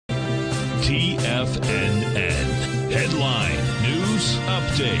TFNN. Headline News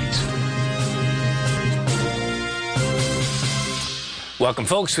Update. Welcome,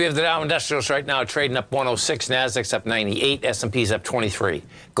 folks. We have the Dow Industrials right now trading up 106. Nasdaq's up 98. S&P's up 23.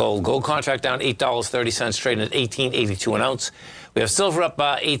 Gold contract down $8.30, trading at $18.82 an ounce. We have silver up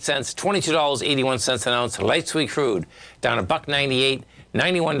 8 cents, $22.81 an ounce. Light sweet crude down $1.98,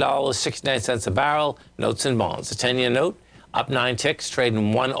 $91.69 a barrel. Notes and bonds. The 10-year note up 9 ticks,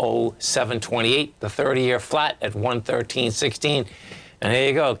 trading 107.28. The 30-year flat at 113.16. And there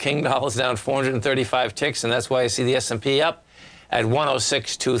you go. King dollar's down 435 ticks, and that's why I see the S&P up at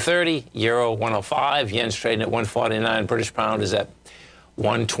 106.230, euro 105, yen's trading at 149, British pound is at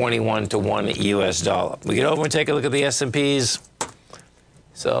 121 to 1 US dollar. We get over and take a look at the S&Ps.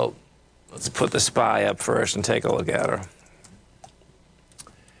 So let's put the SPY up first and take a look at her.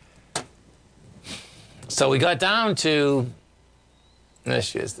 So we got down to, there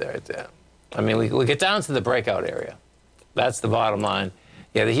she is there, right there. I mean, we get down to the breakout area. That's the bottom line.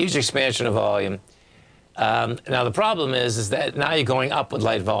 Yeah, the huge expansion of volume. Now, the problem is that now you're going up with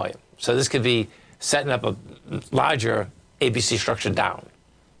light volume. So this could be setting up a larger ABC structure down.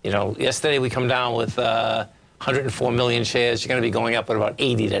 You know, yesterday we come down with 104 million shares. You're going to be going up at about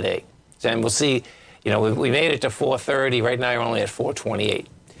 80 today. And we'll see, you know, we made it to 430. Right now you're only at 428.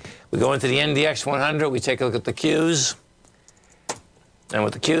 We go into the NDX 100. We take a look at the Qs. And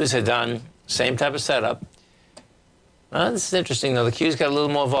what the Qs had done, same type of setup. This is interesting, though. The Qs got a little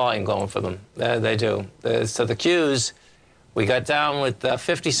more volume going for them. They do. So the Qs, we got down with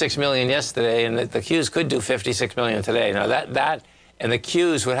 56 million yesterday, and the Qs could do 56 million today. Now, that and the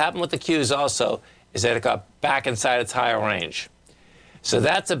Qs, what happened with the Qs also is that it got back inside its higher range. So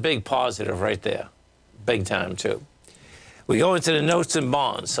that's a big positive right there. Big time, too. We go into the notes and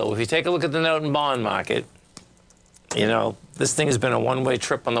bonds. So if you take a look at the note and bond market, you know, this thing has been a one-way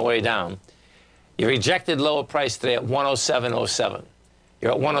trip on the way down. You rejected lower price today at 107.07.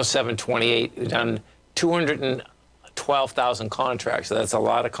 You're at 107.28. You've done 212,000 contracts, so that's a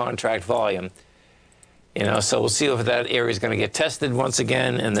lot of contract volume. You know, so we'll see if that area is going to get tested once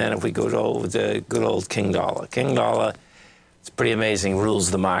again, and then if we go to the good old King Dollar. King Dollar, it's pretty amazing,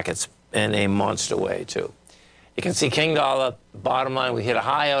 rules the markets in a monster way, too. You can see King Dollar, bottom line, we hit a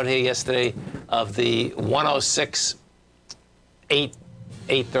high out here yesterday of the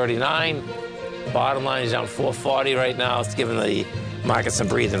 106.839. Bottom line is down 440 right now. It's giving the market some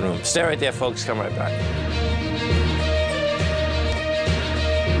breathing room. Stay right there, folks. Come right back.